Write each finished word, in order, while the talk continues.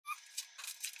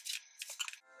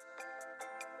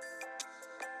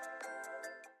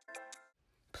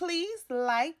please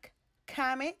like,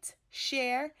 comment,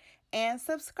 share, and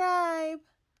subscribe.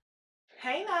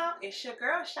 Hey now, it's your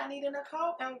girl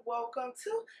ChonitaNicole, and welcome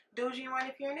to Do Dream One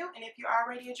if you're new, and if you're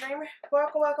already a dreamer,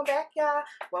 welcome back, y'all.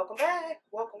 Welcome back,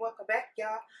 welcome back,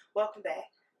 y'all. Welcome back.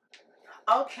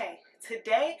 Okay,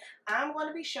 today I'm going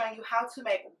to be showing you how to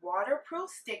make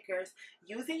waterproof stickers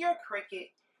using your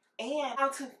Cricut and how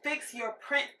to fix your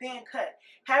print thin cut.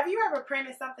 Have you ever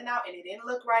printed something out and it didn't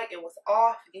look right, it was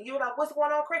off, and you were like, what's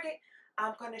going on, Cricut?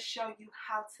 I'm going to show you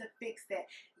how to fix that.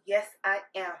 Yes, I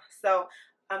am. So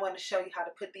I'm going to show you how to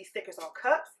put these stickers on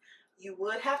cups. You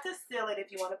would have to seal it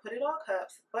if you want to put it on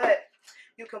cups, but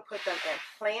you can put them in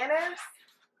planners.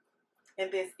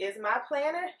 And this is my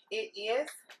planner. It is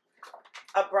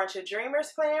a Bunch of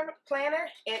Dreamers planner,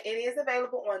 and it is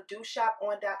available on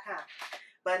DoShopOn.com.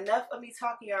 But enough of me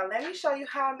talking, y'all. Let me show you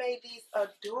how I made these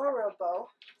adorable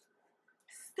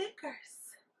stickers.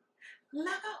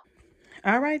 Let's go.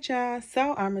 All right, y'all.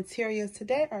 So our materials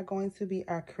today are going to be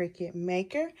our Cricut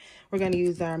maker. We're going to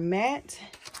use our mat.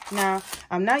 Now,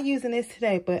 I'm not using this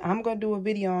today, but I'm going to do a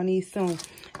video on these soon.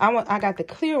 I got the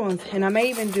clear ones, and I may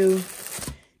even do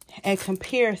a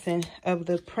comparison of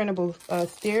the printable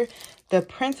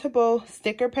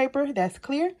sticker paper that's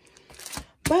clear.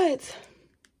 But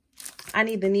I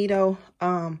need the Nito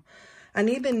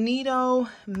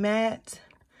matte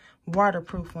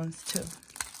waterproof ones too.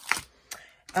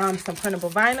 Some printable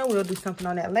vinyl. We'll do something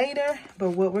on that later.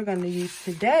 But what we're going to use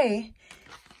today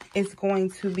is going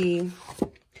to be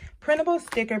printable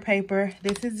sticker paper.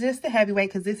 This is just the heavyweight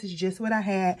because this is just what I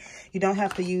had. You don't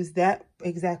have to use that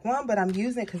exact one, but I'm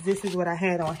using it because this is what I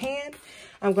had on hand.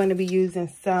 I'm going to be using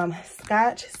some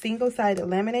Scotch single-sided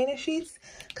laminated sheets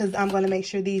because I'm going to make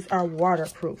sure these are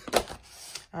waterproof.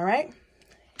 All right,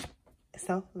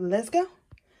 so let's go.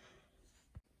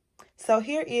 So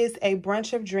here is a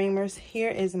Bunch of Dreamers. Here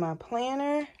is my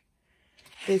planner.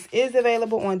 This is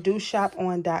available on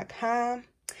DoShopOn.com.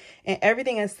 And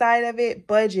everything inside of it: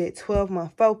 budget,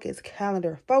 12-month focus,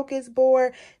 calendar focus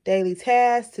board, daily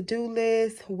tasks, to-do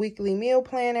list, weekly meal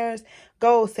planners,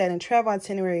 goal setting, travel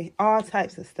itinerary, all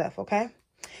types of stuff, okay?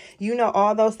 You know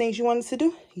all those things you wanted to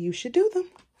do, you should do them.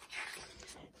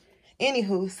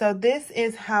 Anywho, so this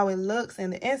is how it looks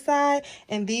in the inside,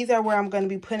 and these are where I'm going to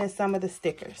be putting some of the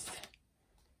stickers.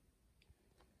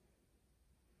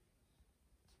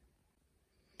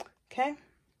 Okay.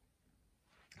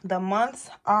 The months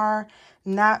are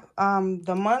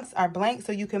blank,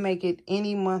 so you can make it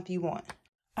any month you want.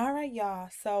 All right, y'all.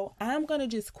 So I'm going to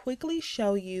just quickly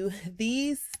show you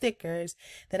these stickers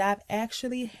that I've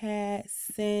actually had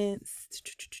since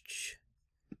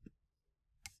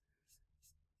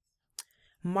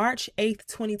March 8th,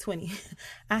 2020.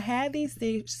 I had these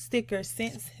stickers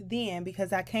since then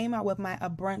because I came out with my A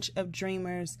Bunch of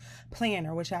Dreamers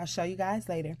planner, which I'll show you guys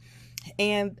later.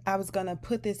 And I was going to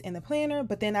put this in the planner,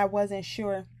 but then I wasn't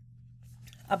sure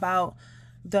about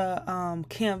the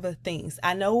Canva things.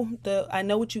 I know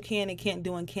what you can and can't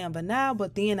do in Canva now,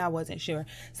 but then I wasn't sure.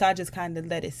 So I just kind of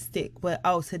let it stick. But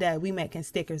oh, today we making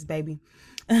stickers, baby.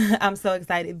 I'm so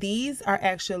excited. These are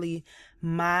actually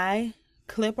my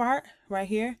clip art right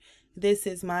here. This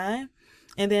is mine.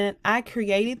 And then I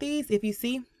created these. If you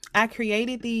see, I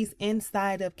created these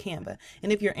inside of Canva.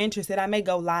 And if you're interested, I may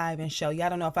go live and show you. I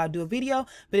don't know if I'll do a video,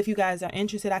 but if you guys are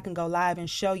interested, I can go live and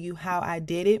show you how I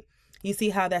did it. You see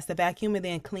how that's the vacuum and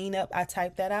then clean up. I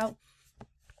typed that out.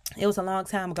 It was a long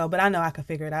time ago, but I know I can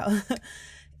figure it out.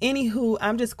 Anywho,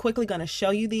 I'm just quickly going to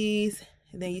show you these.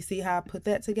 And then you see how I put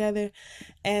that together.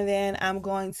 And then I'm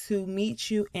going to meet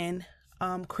you in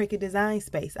Cricut Design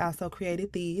Space. I also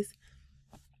created these.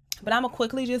 But I'm going to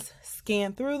quickly just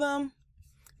scan through them.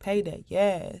 Payday,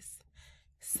 yes.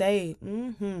 Save,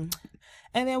 And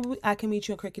then I can meet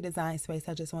you in Cricut Design Space.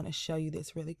 I just want to show you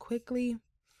this really quickly.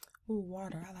 Ooh,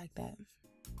 water, I like that.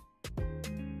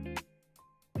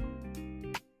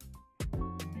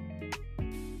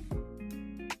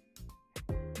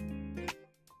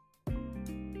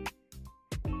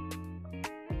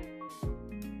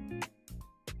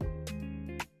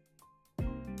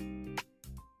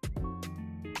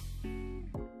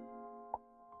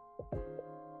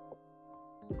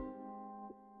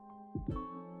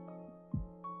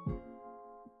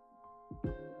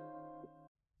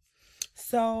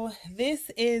 So this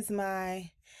is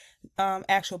my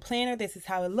actual planner. This is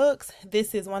how it looks.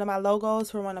 This is one of my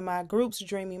logos for one of my groups,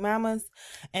 Dreamy Mamas,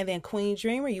 and then Queen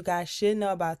Dreamer. You guys should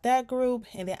know about that group.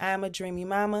 And then I'm a Dreamy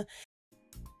Mama.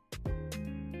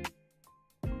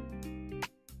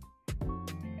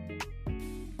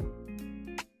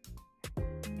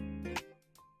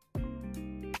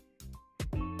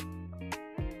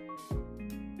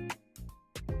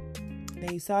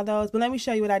 Then you saw those. But let me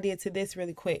show you what I did to this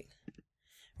really quick.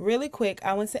 Really quick,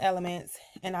 I went to Elements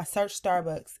and I searched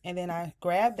Starbucks, and then I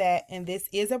grabbed that, and this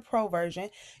is a pro version.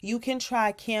 You can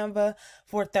try Canva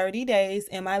for 30 days,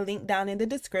 and my link down in the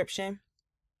description.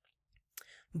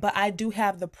 But I do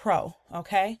have the pro,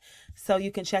 okay? So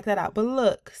you can check that out. But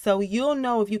look, so you'll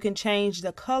know if you can change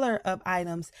the color of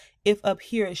items if up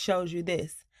here it shows you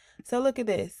this. So look at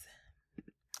this.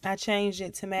 I changed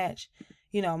it to match,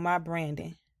 you know, my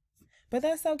branding. But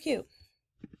that's so cute.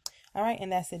 All right,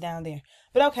 and that's it down there.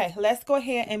 But okay, let's go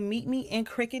ahead and meet me in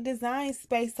Cricut Design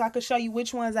Space so I can show you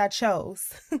which ones I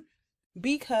chose.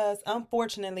 Because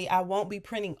unfortunately, I won't be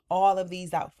printing all of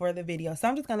these out for the video. So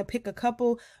I'm just going to pick a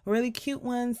couple really cute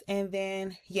ones, and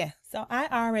then, yeah. So I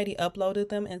already uploaded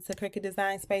them into Cricut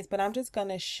Design Space, but I'm just going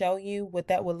to show you what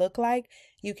that would look like.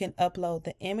 You can upload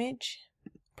the image.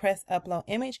 Press upload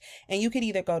image, and you could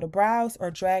either go to browse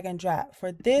or drag and drop.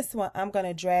 For this one, I'm going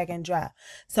to drag and drop.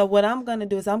 So what I'm going to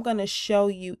do is I'm going to show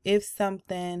you if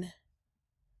something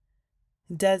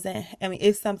doesn't,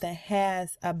 if something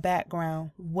has a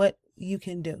background, what you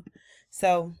can do.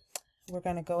 So we're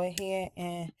going to go ahead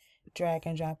and drag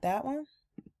and drop that one.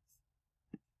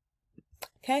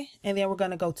 Okay, and then we're going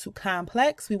to go to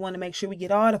complex. We want to make sure we get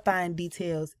all the fine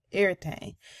details,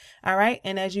 everything. All right,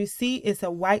 and as you see, it's a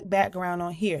white background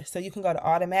on here. So you can go to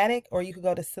automatic or you can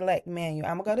go to select manual.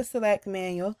 I'm going to go to select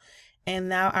manual, and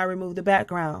now I remove the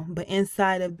background. But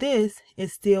inside of this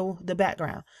is still the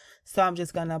background. So I'm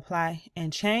just going to apply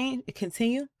and change,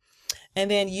 continue. And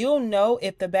then you'll know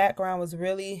if the background was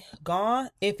really gone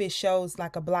if it shows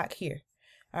like a block here.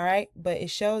 All right, but it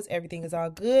shows everything is all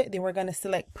good. Then we're going to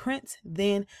select print,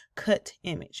 then cut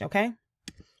image. Okay,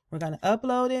 we're going to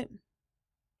upload it,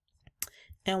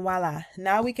 and voila.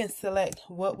 Now we can select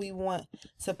what we want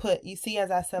to put. You see,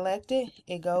 as I select it,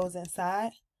 it goes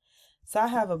inside. So I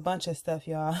have a bunch of stuff,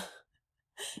 y'all.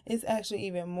 It's actually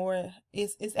even more.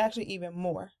 It's actually even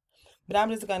more. But I'm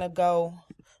just going to go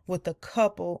with a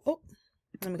couple. Oh,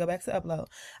 let me go back to upload.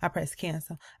 I press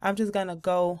cancel. I'm just going to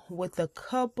go with a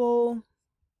couple.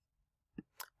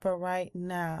 For right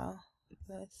now,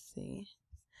 let's see.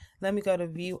 Let me go to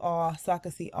view all so I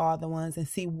can see all the ones and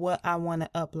see what I want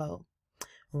to upload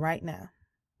right now.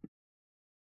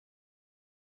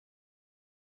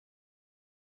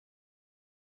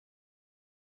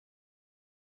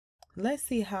 Let's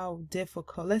see how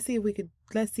difficult. Let's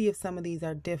see if some of these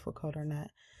are difficult or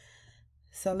not.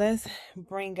 So let's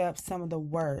bring up some of the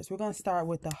words. We're going to start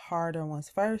with the harder ones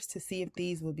first to see if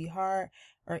these will be hard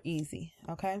or easy.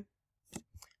 Okay.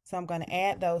 So I'm going to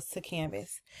add those to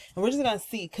Canvas, and we're just going to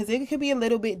see, because it could be a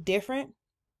little bit different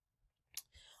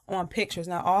on pictures.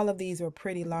 Now, all of these were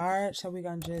pretty large, so we're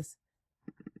going to just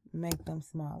make them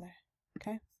smaller.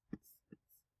 Okay.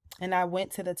 And I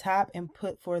went to the top and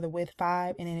put for the width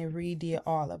 5, and then it redid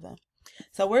all of them.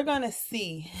 So we're going to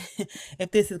see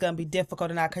if this is going to be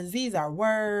difficult or not, because these are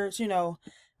words, you know,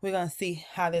 we're going to see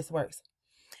how this works.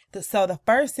 So the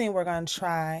first thing we're going to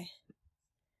try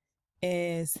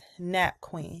is Nap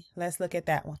Queen. Let's look at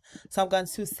that one. So I'm going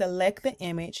to select the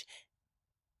image,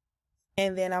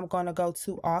 and then I'm going to go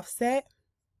to offset.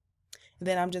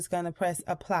 Then I'm just going to press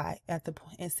apply at the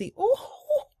point and see. Oh,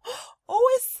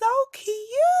 it's so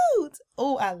cute.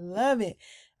 Oh, I love it.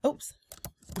 Oops.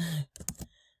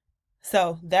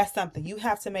 So that's something you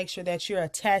have to make sure that you're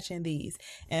attaching these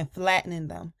and flattening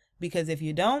them, because if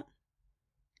you don't,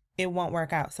 it won't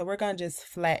work out. So we're going to just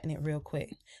flatten it real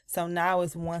quick. So now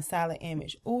it's one solid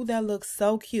image. Oh, that looks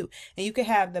so cute. And you can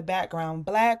have the background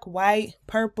black, white,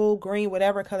 purple, green,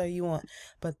 whatever color you want.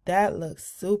 But that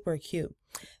looks super cute.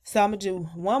 So I'm going to do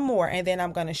one more, and then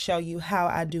I'm going to show you how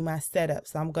I do my setup.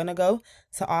 So I'm going to go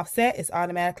to offset. It's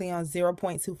automatically on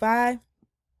 0.25.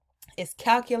 It's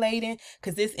calculating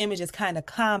because this image is kind of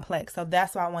complex. So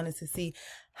that's why I wanted to see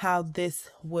how this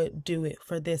would do it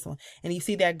for this one. And you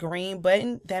see that green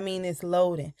button? That means it's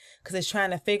loading because it's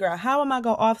trying to figure out how am I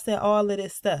going to offset all of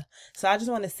this stuff. So I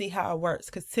just want to see how it works,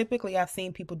 because typically I've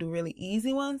seen people do really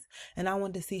easy ones, and I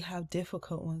wanted to see how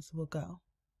difficult ones will go.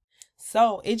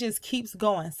 So it just keeps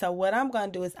going. So what I'm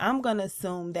going to do is I'm going to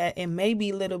assume that it may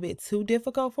be a little bit too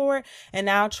difficult for it, and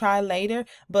I'll try later.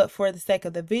 But for the sake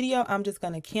of the video, I'm just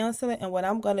going to cancel it. And what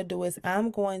I'm going to do is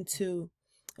I'm going to,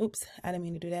 oops, I didn't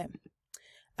mean to do that.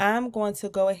 I'm going to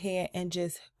go ahead and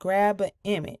just grab an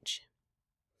image.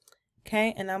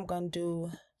 Okay, and I'm going to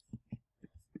do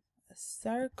a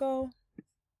circle,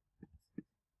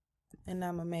 and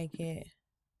I'm going to make it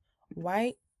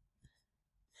white.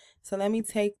 So let me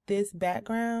take this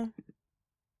background,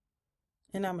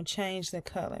 and I'm going to change the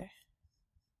color.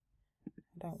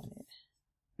 I don't want it.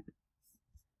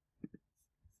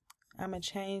 I'm going to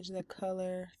change the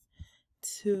color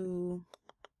to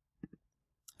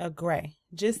a gray,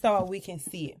 just so we can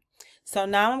see it. So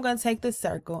now I'm going to take the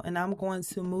circle and I'm going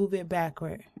to move it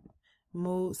backward.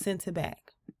 Move center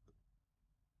back.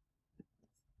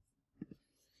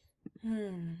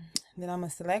 Then I'm going to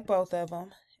select both of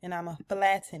them and I'm going to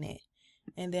flatten it.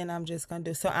 And then I'm just going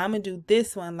to do, so I'm going to do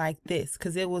this one like this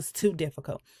because it was too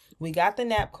difficult. We got the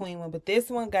Nap Queen one, but this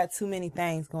one got too many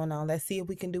things going on. Let's see if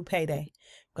we can do Payday.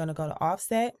 I'm going to go to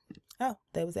offset. Oh,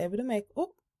 they was able to make, oop.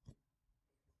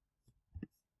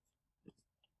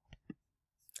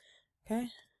 Okay.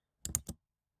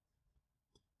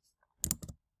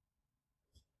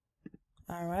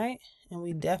 All right. And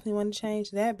we definitely want to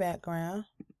change that background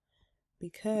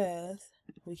because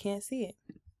we can't see it.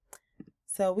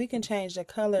 So we can change the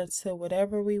color to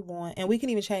whatever we want. And we can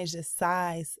even change the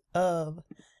size of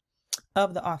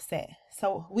the offset.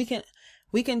 So we can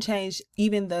change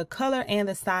even the color and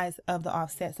the size of the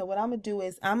offset. So what I'm going to do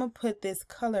is I'm going to put this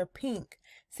color pink.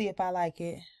 See if I like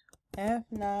it.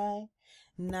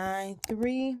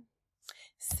 F993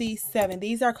 C7.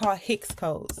 These are called Hicks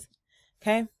codes.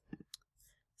 Okay.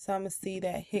 So I'm going to see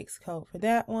that Hicks code for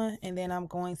that one. And then I'm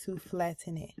going to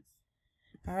flatten it.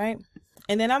 All right.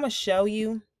 And then I'm going to show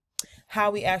you how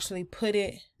we actually put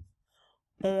it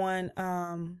on.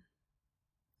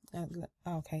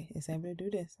 Okay. It's able to do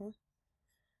this one.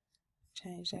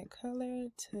 Change that color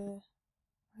to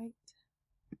white,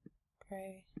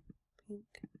 gray,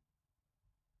 pink.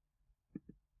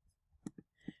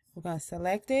 We're going to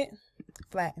select it,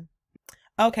 flatten.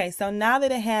 Okay, so now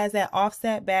that it has that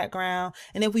offset background,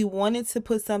 and if we wanted to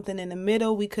put something in the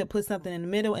middle, we could put something in the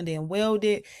middle and then weld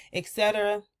it,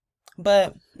 etc.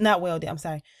 But not weld it, I'm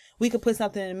sorry. We could put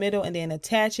something in the middle and then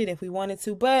attach it if we wanted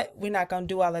to, but we're not going to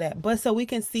do all of that. But so we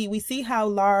can see, we see how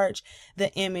large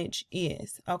the image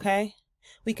is, okay?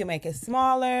 We can make it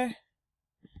smaller,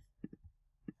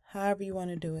 however you want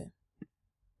to do it.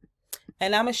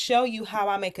 And I'm going to show you how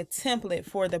I make a template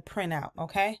for the printout,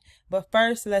 okay? But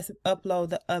first, let's upload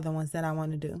the other ones that I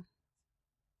want to do.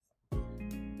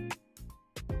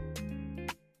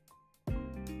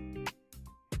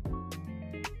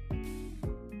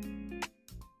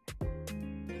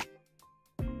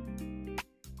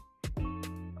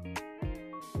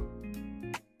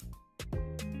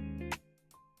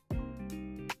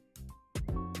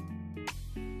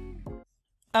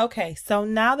 Okay, so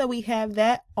now that we have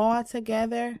that all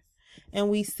together and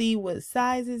we see what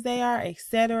sizes they are,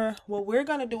 etc., what we're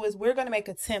going to do is we're going to make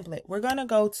a template. We're going to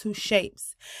go to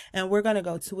shapes and we're going to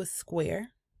go to a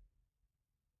square.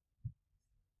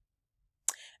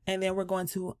 And then we're going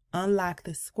to unlock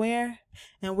the square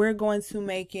and we're going to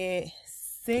make it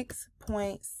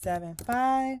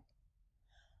 6.75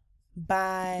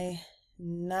 by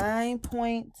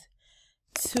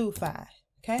 9.25.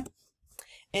 Okay.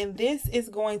 And this is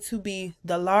going to be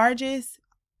the largest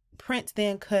print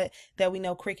then cut that we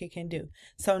know Cricut can do.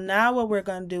 So now what we're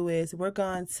going to do is we're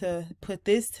going to put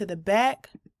this to the back,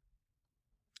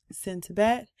 send to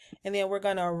back, and then we're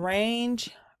going to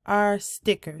arrange our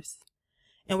stickers.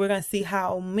 And we're going to see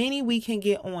how many we can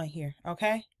get on here,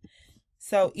 okay?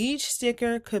 So each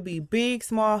sticker could be big,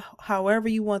 small, however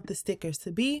you want the stickers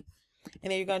to be.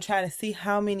 And then you're going to try to see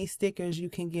how many stickers you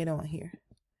can get on here.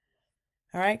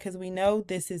 All right, because we know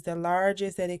this is the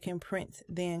largest that it can print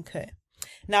then cut.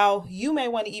 Now you may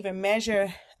want to even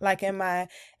measure, like in my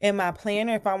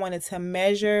planner, if I wanted to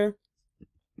measure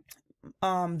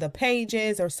the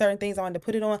pages or certain things I wanted to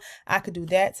put it on, I could do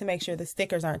that to make sure the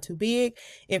stickers aren't too big.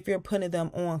 If you're putting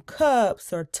them on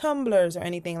cups or tumblers or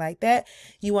anything like that,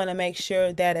 you want to make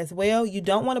sure that as well. You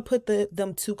don't want to put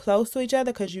them too close to each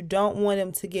other because you don't want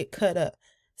them to get cut up.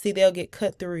 See, they'll get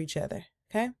cut through each other.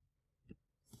 Okay.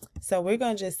 So we're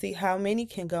going to just see how many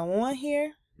can go on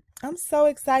here. I'm so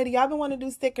excited. Y'all been wanting to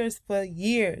do stickers for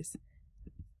years.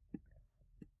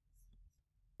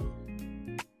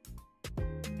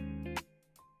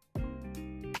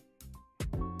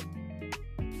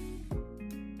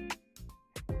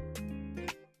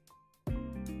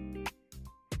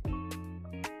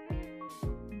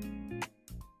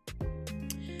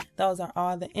 Those are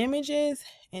all the images.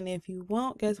 And if you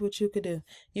want, guess what you could do?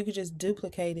 You could just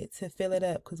duplicate it to fill it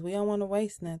up because we don't want to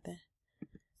waste nothing.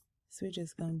 So we're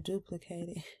just going to duplicate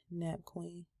it. Nap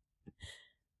Queen.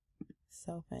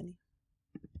 So funny.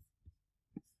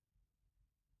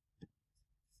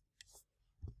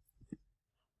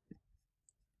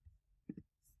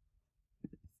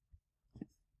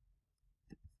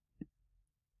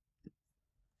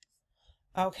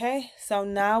 Okay, so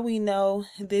now we know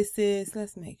this is,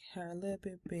 let's make her a little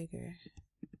bit bigger.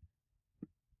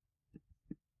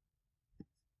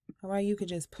 All right, you could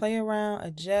just play around,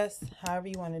 adjust, however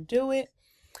you want to do it.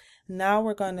 Now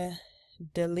we're going to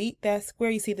delete that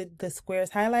square. You see the square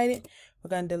is highlighted. We're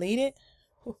going to delete it.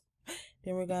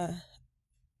 Then we're going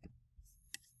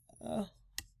to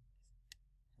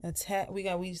attach.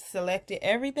 We selected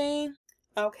everything.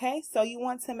 Okay, so you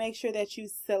want to make sure that you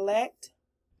select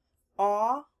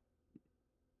all.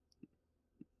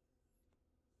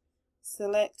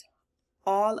 Select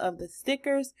all of the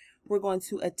stickers. We're going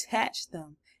to attach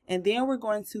them, and then we're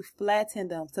going to flatten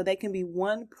them so they can be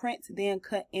one print then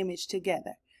cut image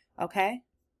together. Okay,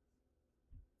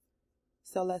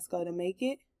 so let's go to make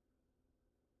it.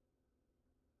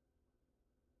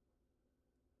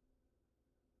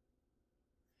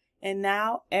 And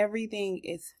now everything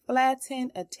is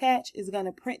flattened, attached. Is going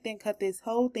to print then cut this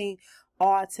whole thing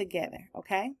all together.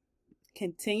 Okay,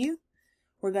 continue.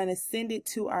 We're going to send it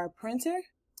to our printer.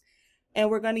 And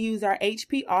we're going to use our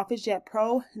HP OfficeJet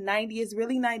Pro. 90 is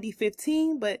really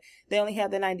 9015, but they only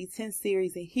have the 9010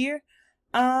 series in here.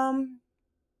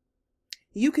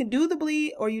 You can do the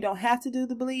bleed or you don't have to do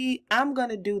the bleed. I'm going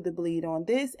to do the bleed on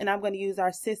this, and I'm going to use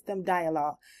our system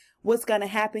dialog. What's going to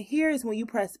happen here is when you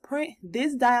press print,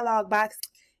 this dialog box,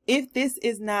 if this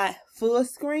is not full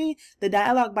screen, the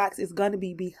dialog box is going to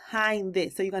be behind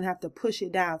this. So you're going to have to push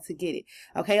it down to get it.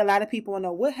 Okay, a lot of people want to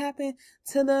know what happened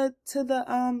to the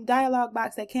dialog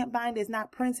box that can't bind, is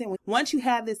not printing. Once you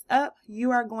have this up,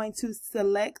 you are going to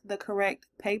select the correct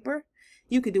paper.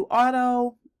 You could do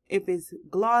auto. If it's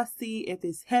glossy, if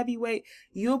it's heavyweight,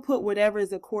 you'll put whatever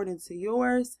is according to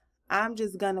yours. I'm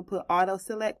just going to put auto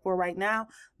select for right now,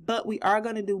 but we are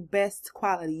going to do best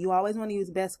quality. You always want to use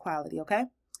best quality, okay?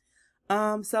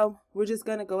 So we're just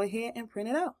going to go ahead and print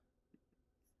it out.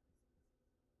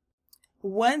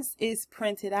 Once it's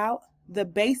printed out, the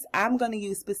base I'm going to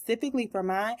use specifically for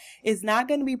mine is not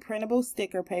going to be printable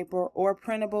sticker paper or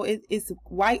printable. It's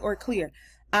white or clear.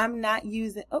 I'm not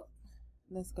using, oh,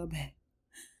 let's go back.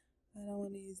 I don't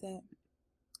want to use that.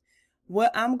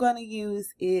 What I'm going to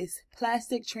use is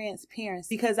plastic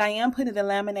transparency. Because I am putting the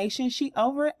lamination sheet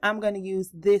over it, I'm going to use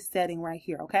this setting right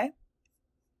here, okay?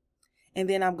 And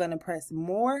then I'm going to press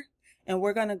more, and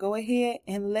we're going to go ahead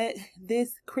and let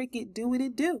this Cricut do what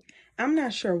it do. I'm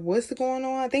not sure what's going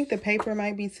on. I think the paper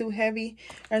might be too heavy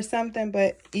or something,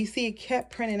 but you see it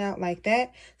kept printing out like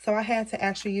that. So I had to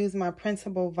actually use my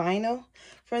printable vinyl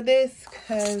for this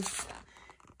because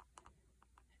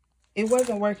it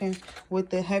wasn't working with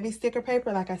the heavy sticker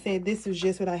paper. Like I said, this was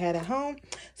just what I had at home.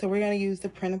 So we're going to use the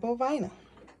printable vinyl.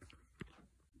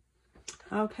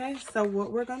 Okay, so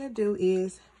what we're going to do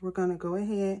is we're going to go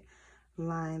ahead,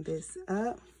 line this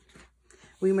up.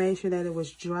 We made sure that it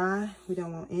was dry. We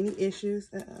don't want any issues.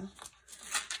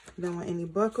 We don't want any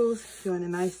buckles. You want it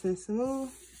nice and smooth.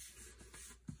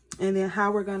 And then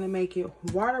how we're going to make it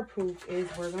waterproof is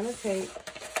we're going to take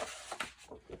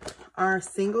our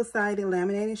single-sided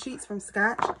laminated sheets from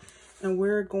Scotch, and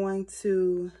we're going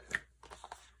to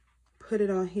put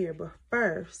it on here. But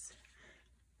first,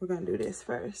 we're going to do this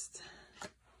first.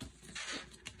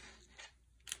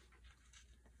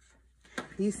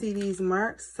 You see these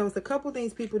marks? So it's a couple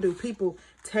things people do. People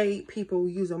tape, people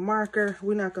use a marker.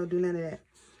 We're not going to do none of that.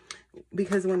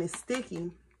 Because when it's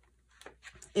sticky,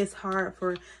 it's hard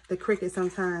for the Cricut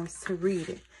sometimes to read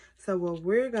it. So what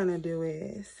we're going to do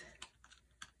is,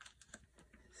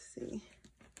 let's see.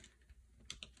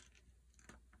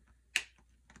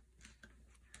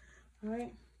 All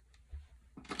right.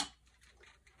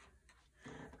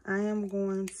 I am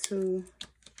going to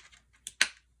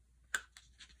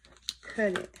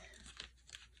cut it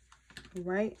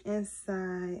right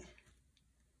inside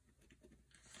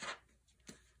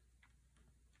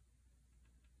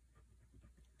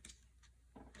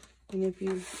and if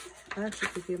you actually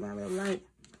could get my little light,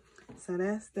 so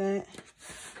that's that.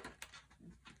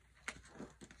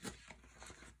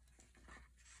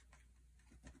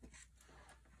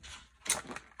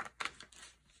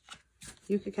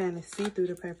 You can kind of see through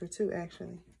the paper too,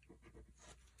 actually.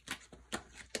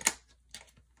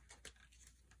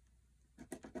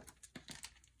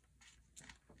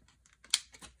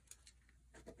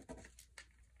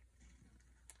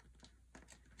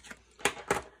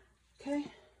 Okay.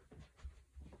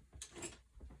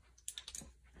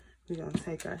 We're going to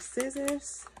take our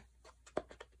scissors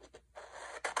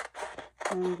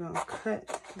and we're going to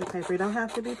cut the paper. It don't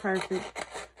have to be perfect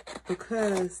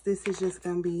because this is just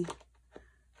going to be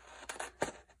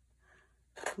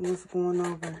what's going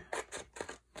over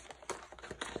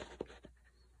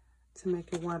to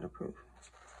make it waterproof.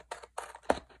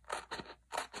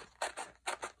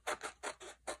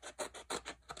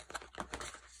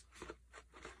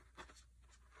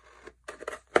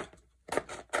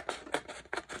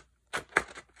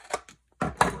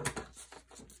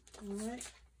 All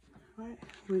right. All right,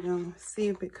 we're gonna see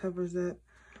if it covers up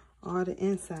all the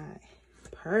inside.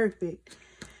 Perfect.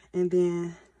 And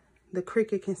then the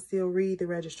Cricut can still read the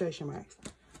registration marks.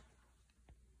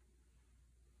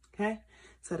 Okay,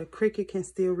 so the Cricut can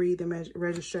still read the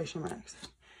registration marks.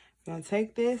 I'm gonna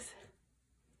take this.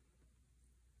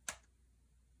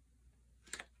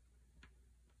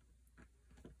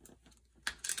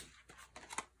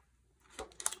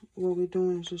 What we're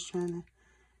doing is just trying to,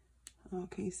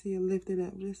 okay, see it lift it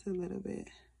up just a little bit.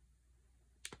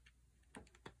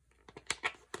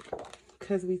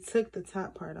 Because we took the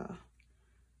top part off.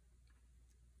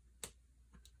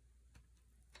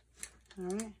 All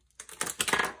right.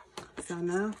 So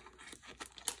now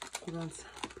we're going to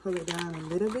pull it down a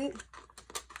little bit.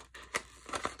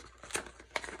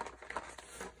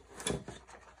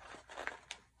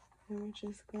 And we're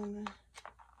just going to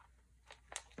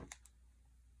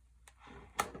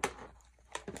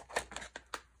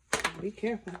be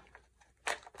careful,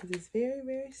 because it's very,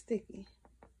 very sticky.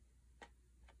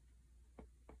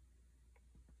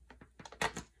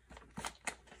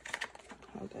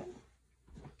 Hold up.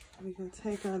 We're going to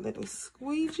take our little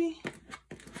squeegee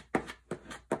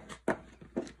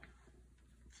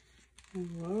and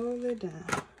roll it down.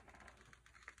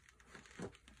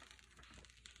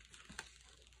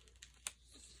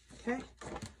 Okay.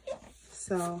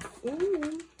 So,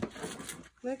 ooh,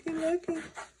 looky.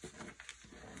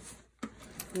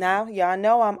 Now, y'all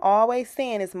know I'm always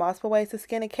saying there's multiple ways to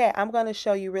skin a cat. I'm going to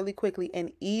show you really quickly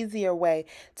an easier way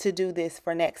to do this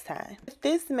for next time. With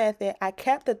this method, I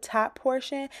kept the top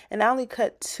portion and I only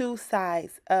cut 2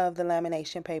 sides of the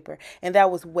lamination paper, and that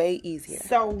was way easier.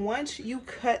 So once you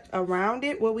cut around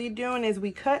it, what we're doing is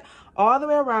we cut all the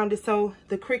way around it so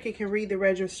the Cricut can read the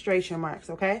registration marks,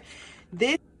 okay?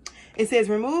 This, it says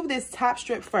remove this top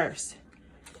strip first.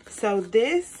 So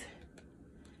this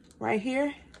right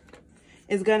here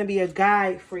is going to be a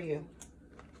guide for you.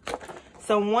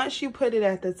 So once you put it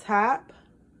at the top,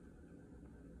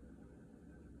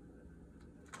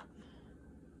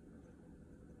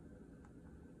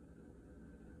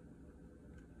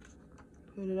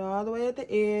 put it all the way at the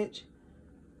edge.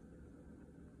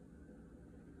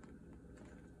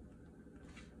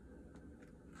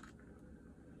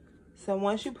 So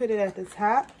once you put it at the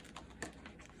top,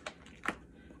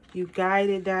 you guide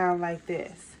it down like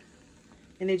this.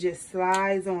 And it just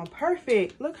slides on.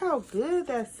 Perfect. Look how good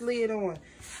that slid on.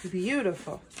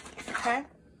 Beautiful. Okay.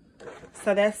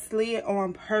 So that slid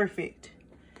on perfect.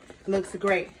 Looks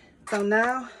great. So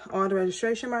now all the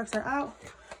registration marks are out.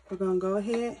 We're going to go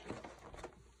ahead,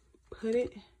 put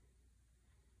it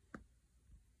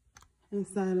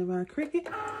inside of our Cricut.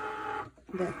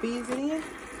 That feeds it in.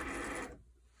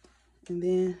 And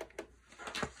then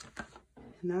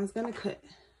now it's going to cut.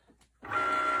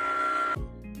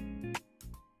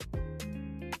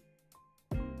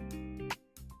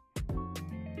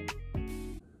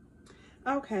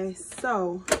 Okay,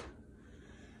 so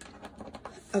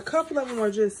a couple of them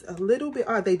were just a little bit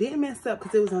off. They didn't mess up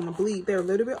because it was on the bleed. They're a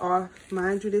little bit off.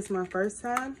 Mind you, this is my first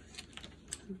time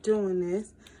doing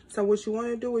this. So what you want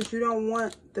to do is you don't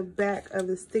want the back of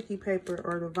the sticky paper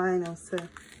or the vinyl to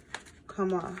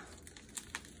come off.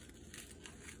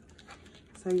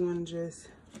 So you want to just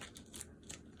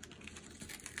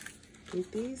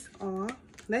get these off.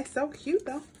 They're so cute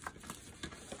though.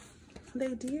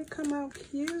 They did come out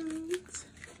cute.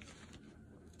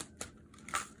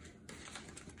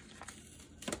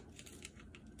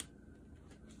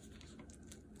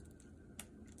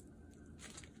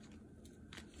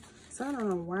 So I don't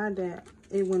know why that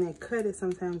when they cut it,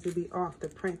 sometimes it'd be off the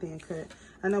print then cut.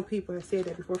 I know people have said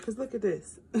that before, because look at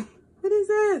this. What is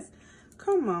this?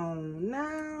 Come on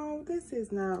now, this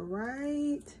is not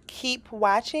right. Keep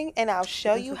watching and I'll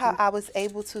show you how I was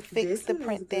able to fix the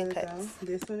print thin cuts.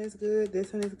 This one is good,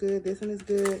 this one is good, this one is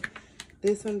good.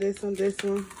 This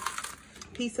one.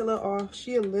 Piece a little off,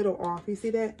 she a little off, you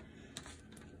see that?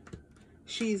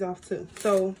 She's off too.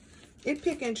 So it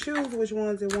pick and choose which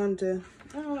ones it wanted to,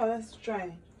 I don't know, that's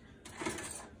strange.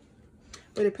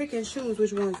 But it pick and choose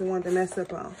which ones it wanted to mess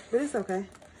up on. But it's okay,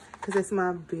 because it's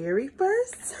my very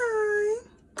first time.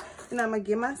 And I'm going to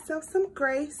give myself some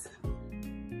grace.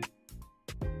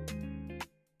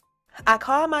 I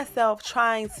caught myself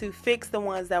trying to fix the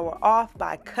ones that were off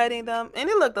by cutting them. And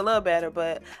it looked a little better,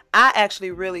 but I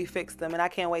actually really fixed them. And I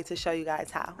can't wait to show you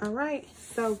guys how. All right.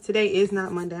 So today is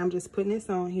not Monday. I'm just putting this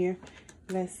on here.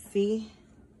 Let's see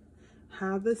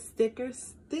how the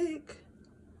stickers stick.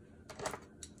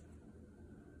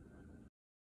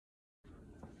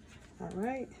 All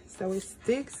right, so it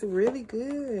sticks really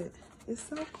good. It's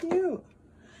so cute.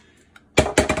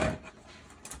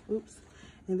 Oops.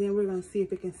 And then we're gonna see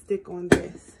if it can stick on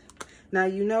this. Now,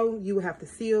 you know, you have to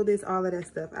seal this, all of that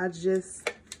stuff. I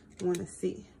just want to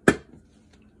see. I'm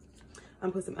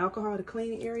gonna put some alcohol to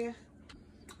clean the area.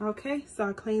 Okay, so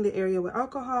I cleaned the area with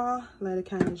alcohol, let it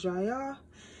kind of dry off.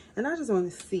 And I just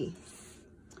want to see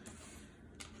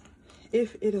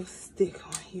if it'll stick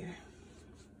on here.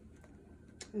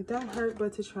 It don't hurt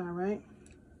but to try, right?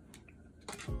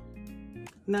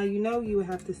 Now, you know you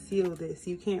have to seal this.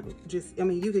 You can't just, I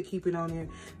mean, you could keep it on there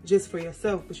just for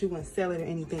yourself, but you wouldn't sell it or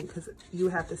anything because you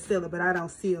have to seal it. But I don't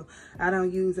seal. I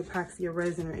don't use epoxy or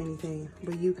resin or anything,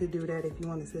 but you could do that if you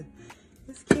wanted to.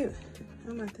 It's cute.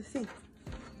 I'm about to see.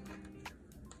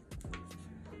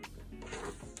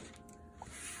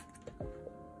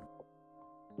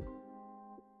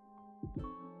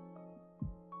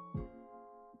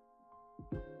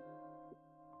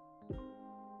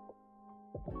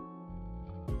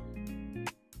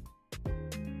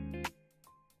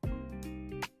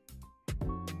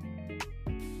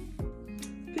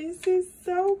 This is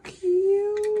so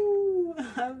cute.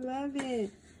 I love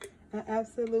it. I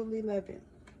absolutely love it.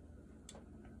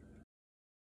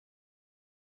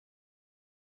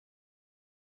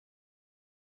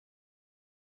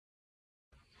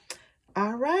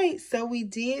 All right, so we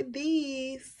did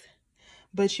these.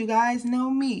 But you guys know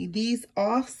me, these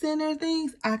off-center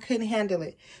things, I couldn't handle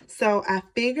it. So I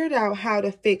figured out how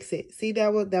to fix it. See,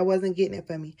 that wasn't getting it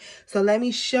for me. So let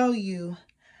me show you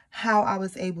how I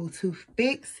was able to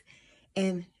fix,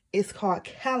 and it's called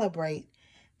Calibrate,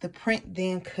 the print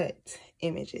then cut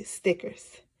images,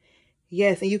 stickers.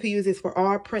 Yes, and you can use this for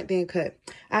all print then cut.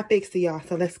 I fixed it, y'all,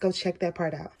 so let's go check that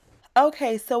part out.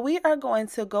 Okay, so we are going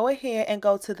to go ahead and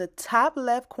go to the top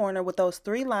left corner with those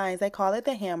 3 lines. They call it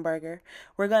the hamburger.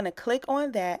 We're going to click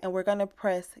on that and we're going to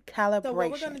press calibration. So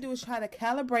what we're going to do is try to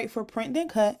calibrate for print then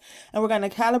cut, and we're going to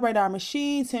calibrate our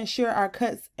machine to ensure our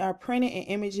cuts are printed and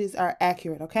images are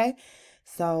accurate, okay?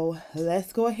 So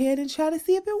let's go ahead and try to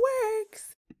see if it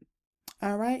works.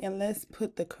 All right, and let's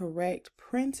put the correct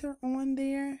printer on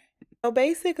there. So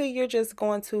basically, you're just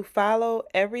going to follow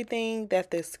everything that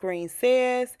the screen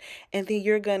says, and then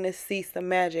you're going to see some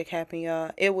magic happen, y'all.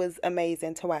 It was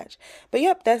amazing to watch. But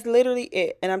yep, that's literally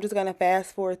it. And I'm just going to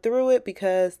fast forward through it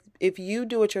because if you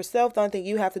do it yourself, the only thing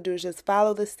you have to do is just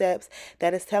follow the steps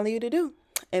that it's telling you to do.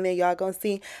 And then y'all going to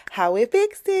see how it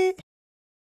fixed it.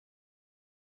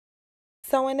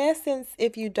 So in essence,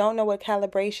 if you don't know what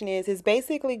calibration is, it's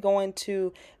basically going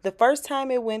to, the first time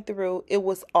it went through, it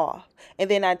was off. And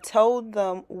then I told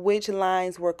them which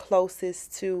lines were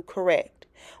closest to correct.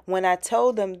 When I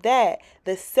told them that,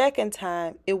 the second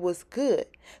time, it was good.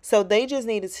 So they just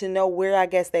needed to know where I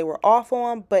guess they were off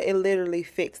on, but it literally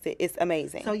fixed it. It's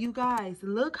amazing. So you guys,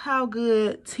 look how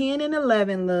good 10 and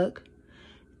 11 look.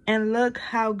 And look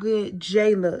how good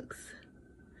J looks.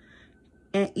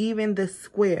 And even the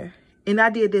square. And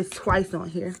I did this twice on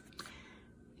here.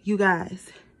 You guys,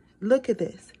 look at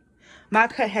this. My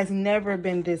cut has never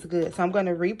been this good. So I'm going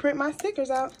to reprint my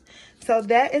stickers out. So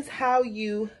that is how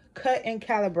you cut and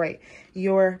calibrate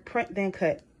your print then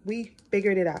cut. We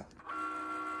figured it out.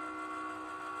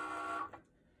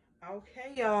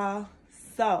 Okay, y'all.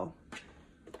 So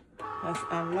let's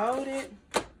unload it.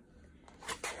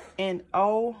 And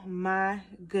oh my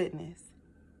goodness.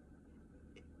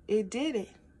 It did it.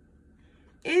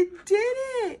 It did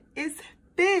it. It's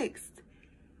fixed.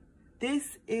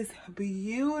 This is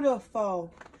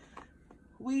beautiful.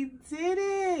 We did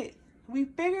it. We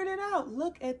figured it out.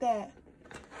 Look at that.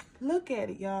 Look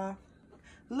at it, y'all.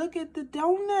 Look at the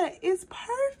donut. It's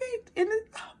perfect. And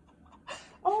it's,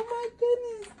 oh my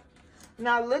goodness.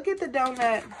 Now look at the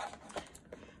donut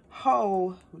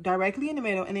hole directly in the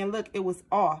middle. And then look, it was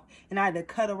off. And I had to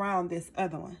cut around this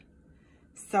other one.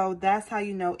 So that's how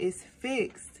you know it's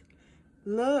fixed.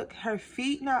 Look, her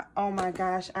feet now. Oh my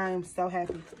gosh, I am so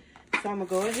happy. So I'm gonna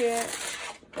go ahead,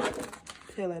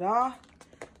 peel it off.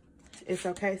 It's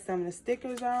okay, some of the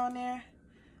stickers are on there,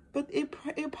 but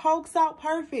it pokes out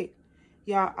perfect.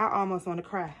 Y'all, I almost want to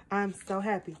cry. I'm so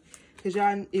happy. Because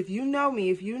y'all, if you know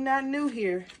me, if you're not new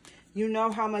here, you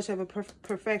know how much of a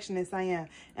perfectionist I am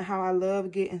and how I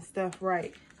love getting stuff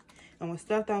right. And when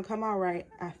stuff don't come out right,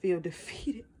 I feel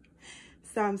defeated.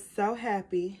 So I'm so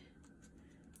happy.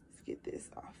 Get this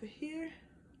off of here.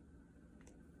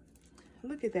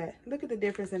 Look at that. Look at the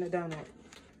difference in the donut.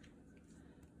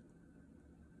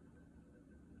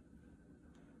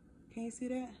 Can you see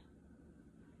that?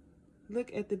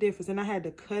 Look at the difference. And I had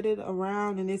to cut it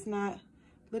around and it's not,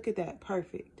 look at that,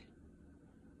 perfect.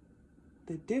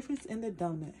 The difference in the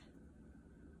donut.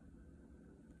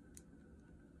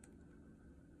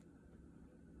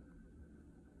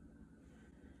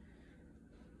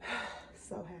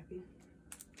 So happy.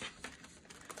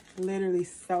 Literally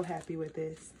so happy with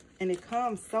this. And it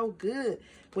comes so good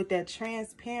with that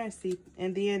transparency.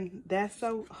 And then that's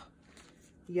so,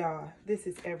 y'all, this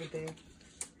is everything.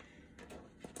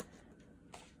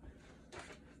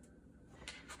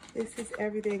 This is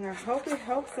everything. I hope it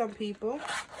helps some people.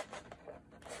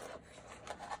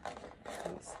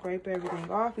 Scrape everything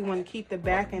off. We want to keep the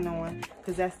backing on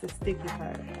because that's the sticky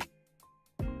part.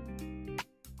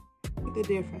 Look at the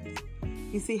difference.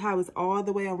 You see how it's all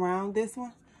the way around this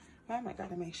one? I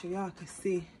gotta make sure y'all can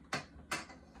see.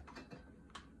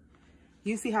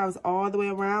 You see how it's all the way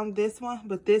around this one,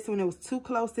 but this one, it was too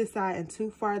close this side and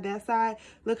too far that side.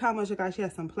 Look how much, guys, she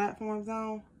has some platforms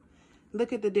on.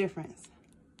 Look at the difference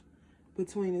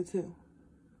between the two.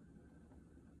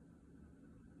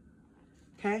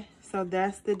 Okay, so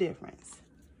that's the difference.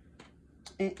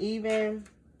 And even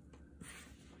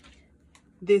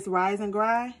this rise and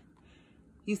grind,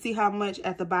 you see how much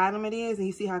at the bottom it is, and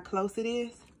you see how close it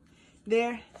is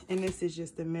there. And this is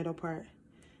just the middle part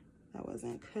that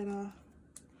wasn't cut off.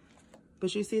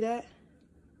 But you see that?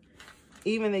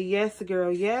 Even the yes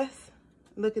girl, yes,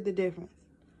 look at the difference.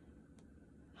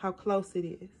 How close it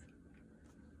is.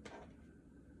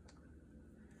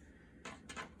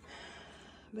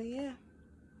 But yeah,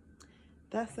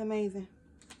 that's amazing.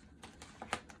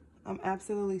 I'm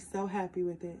absolutely so happy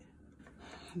with it.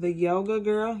 The yoga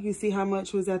girl, you see how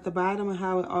much was at the bottom and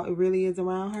how it really is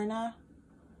around her now?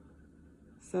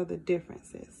 So the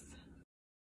differences.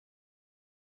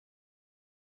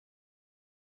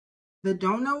 The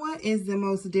donut one is the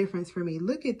most difference for me.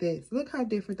 Look at this. Look how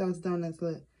different those donuts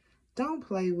look. Don't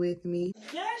play with me.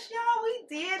 Yes, y'all, we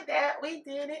did that. We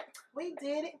did it. We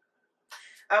did it.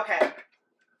 Okay.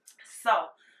 So,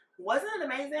 wasn't it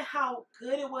amazing how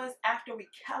good it was after we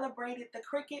calibrated the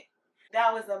Cricut?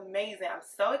 That was amazing. I'm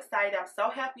so excited. I'm so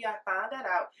happy I found that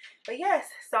out. But yes,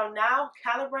 so now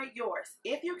calibrate yours.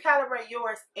 If you calibrate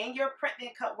yours and your print and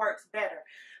cut works better,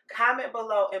 comment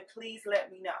below and please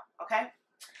let me know, okay?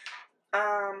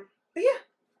 But yeah,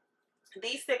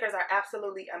 these stickers are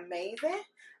absolutely amazing.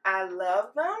 I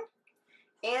love them.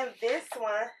 And this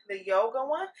one, the yoga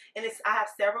one, and I have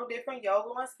several different yoga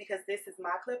ones because this is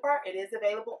my clip art. It is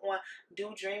available on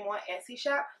Do Dream on Etsy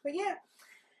shop. But yeah,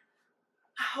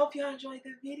 I hope y'all enjoyed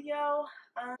the video.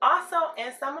 Also,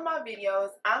 in some of my videos,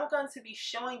 I'm going to be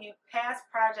showing you past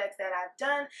projects that I've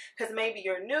done because maybe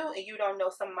you're new and you don't know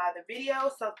some of my other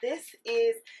videos. So this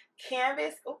is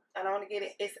canvas. Oh, I don't want to get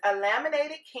it. It's a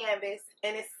laminated canvas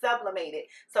and it's sublimated.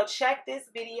 So check this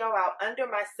video out under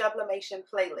my sublimation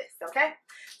playlist, okay?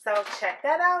 So check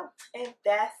that out. And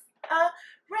that's a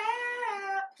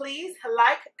wrap. Please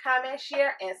like, comment,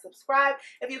 share, and subscribe.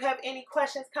 If you have any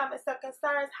questions, comments, or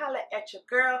concerns, holla at your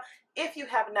girl. If you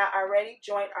have not already,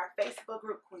 join our Facebook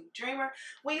group, Queen Dreamer.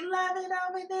 We love it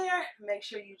over there. Make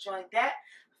sure you join that.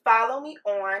 Follow me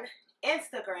on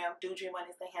Instagram, Do Dream One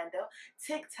is the handle.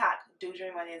 TikTok, Do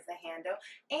Dream One is the handle.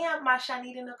 And my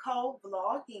ChonitaNicole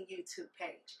vlogging YouTube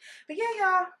page. But yeah,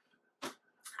 y'all,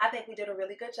 I think we did a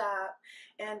really good job.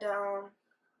 And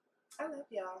I love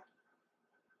y'all.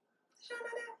 Did y'all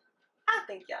know that? I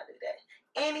think y'all do that.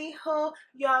 Anywho,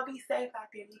 y'all be safe out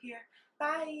there. You hear?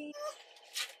 Bye.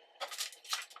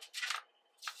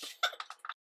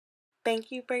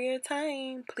 Thank you for your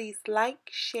time. Please like,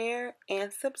 share,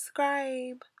 and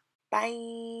subscribe.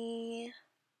 Bye.